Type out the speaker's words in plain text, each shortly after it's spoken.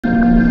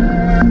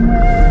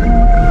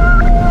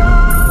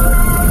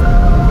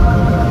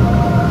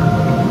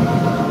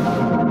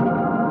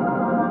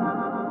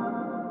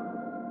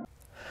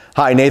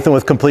Hi, Nathan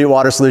with Complete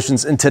Water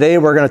Solutions, and today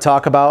we're going to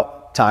talk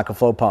about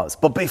Tonkaflo pumps.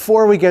 But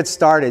before we get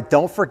started,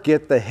 don't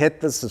forget to hit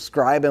the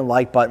subscribe and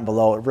like button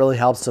below. It really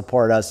helps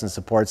support us and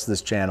supports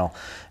this channel,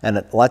 and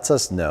it lets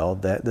us know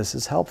that this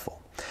is helpful.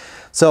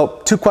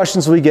 So, two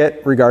questions we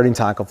get regarding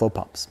Tonkaflo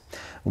pumps.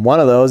 One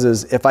of those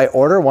is, if I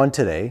order one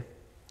today,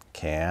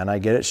 can I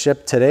get it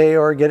shipped today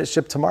or get it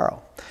shipped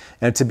tomorrow?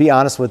 And to be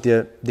honest with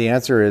you, the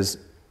answer is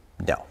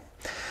no.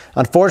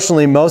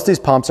 Unfortunately, most of these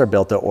pumps are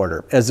built to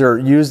order, as they're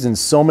used in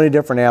so many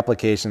different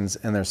applications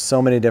and there's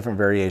so many different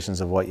variations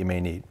of what you may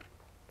need.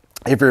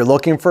 If you're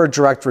looking for a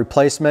direct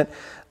replacement,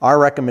 our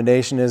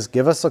recommendation is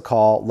give us a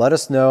call. Let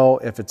us know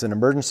if it's an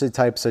emergency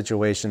type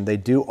situation. They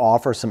do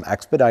offer some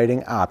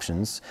expediting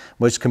options,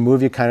 which can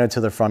move you kind of to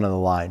the front of the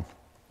line.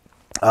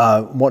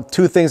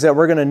 Two things that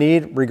we're going to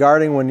need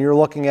regarding when you're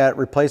looking at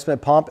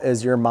replacement pump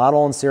is your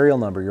model and serial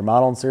number. Your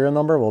model and serial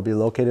number will be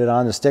located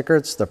on the sticker.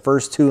 It's the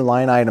first two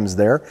line items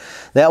there.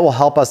 That will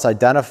help us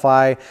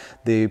identify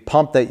the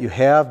pump that you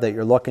have that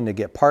you're looking to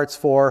get parts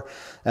for.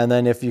 And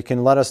then if you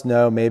can let us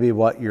know maybe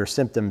what your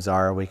symptoms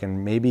are, we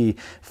can maybe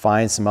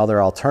find some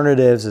other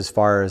alternatives as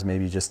far as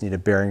maybe you just need a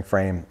bearing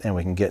frame and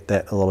we can get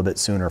that a little bit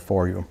sooner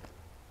for you.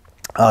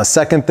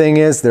 Second thing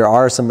is there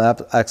are some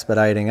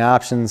expediting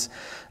options,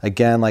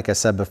 again, like I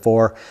said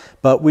before,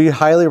 but we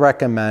highly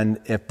recommend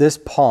if this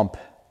pump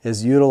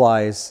is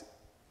utilized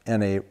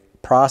in a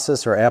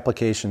process or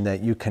application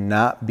that you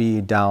cannot be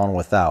down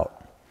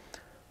without,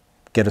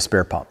 get a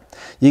spare pump.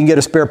 You can get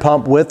a spare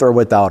pump with or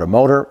without a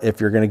motor.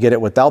 If you're going to get it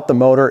without the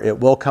motor, it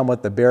will come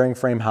with the bearing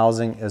frame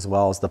housing as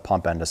well as the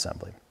pump end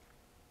assembly.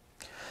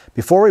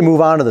 Before we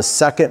move on to the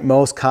second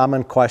most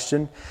common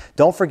question,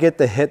 don't forget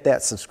to hit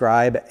that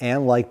subscribe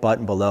and like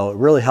button below. It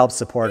really helps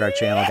support our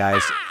channel,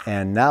 guys.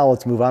 And now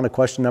let's move on to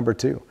question number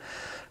two.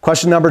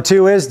 Question number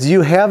two is, do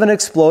you have an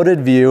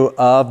exploded view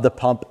of the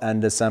pump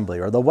end assembly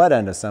or the wet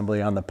end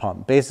assembly on the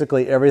pump?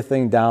 Basically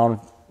everything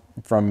down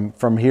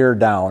from here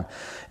down.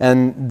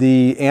 And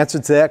the answer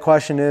to that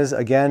question is,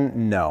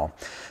 again, no.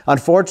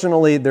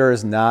 Unfortunately, there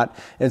is not.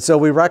 And so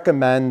we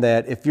recommend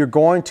that if you're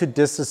going to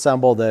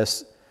disassemble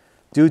this,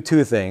 do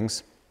two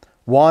things.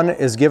 One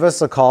is give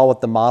us a call with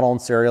the model and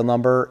serial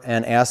number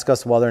and ask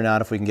us whether or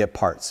not if we can get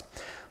parts.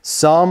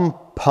 Some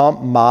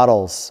pump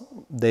models,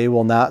 they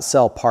will not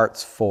sell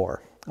parts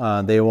for.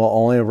 They will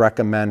only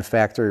recommend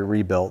factory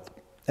rebuilt.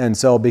 And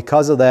so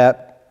because of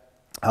that,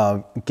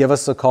 give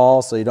us a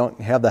call so you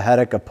don't have the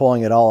headache of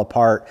pulling it all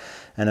apart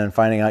and then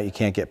finding out you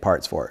can't get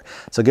parts for it.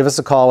 So give us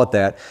a call with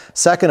that.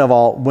 Second of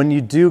all, when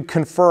you do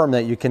confirm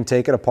that you can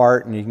take it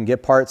apart and you can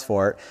get parts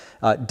for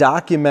it,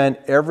 document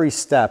every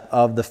step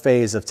of the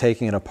phase of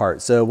taking it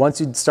apart. So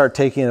once you start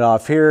taking it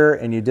off here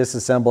and you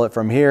disassemble it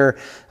from here,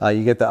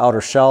 you get the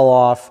outer shell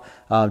off,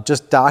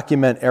 just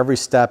document every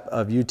step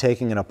of you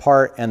taking it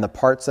apart and the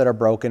parts that are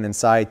broken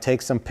inside.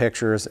 Take some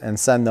pictures and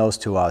send those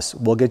to us.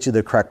 We'll get you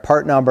the correct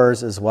part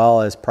numbers as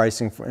well as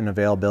pricing and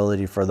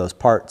availability for those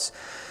parts.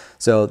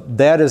 So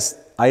that is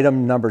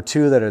item number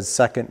two, that is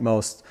second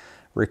most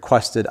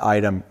requested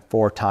item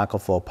for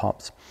Tonkaflo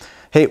pumps.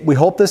 Hey, we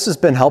hope this has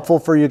been helpful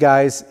for you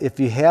guys. If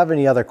you have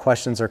any other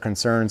questions or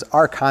concerns,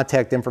 our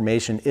contact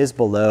information is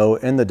below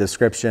in the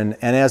description.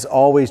 And as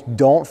always,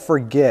 don't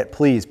forget,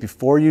 please,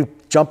 before you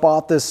jump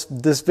off this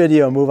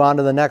video and move on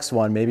to the next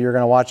one, maybe you're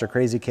gonna watch a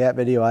crazy cat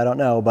video, I don't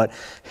know, but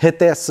hit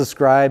that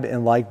subscribe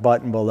and like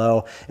button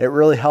below. It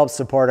really helps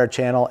support our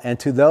channel. And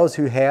to those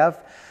who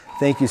have,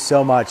 thank you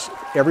so much.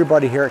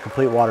 Everybody here at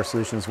Complete Water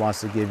Solutions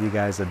wants to give you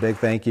guys a big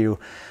thank you.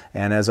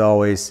 And as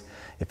always,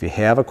 if you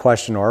have a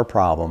question or a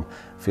problem,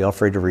 feel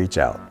free to reach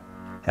out.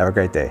 Have a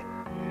great day.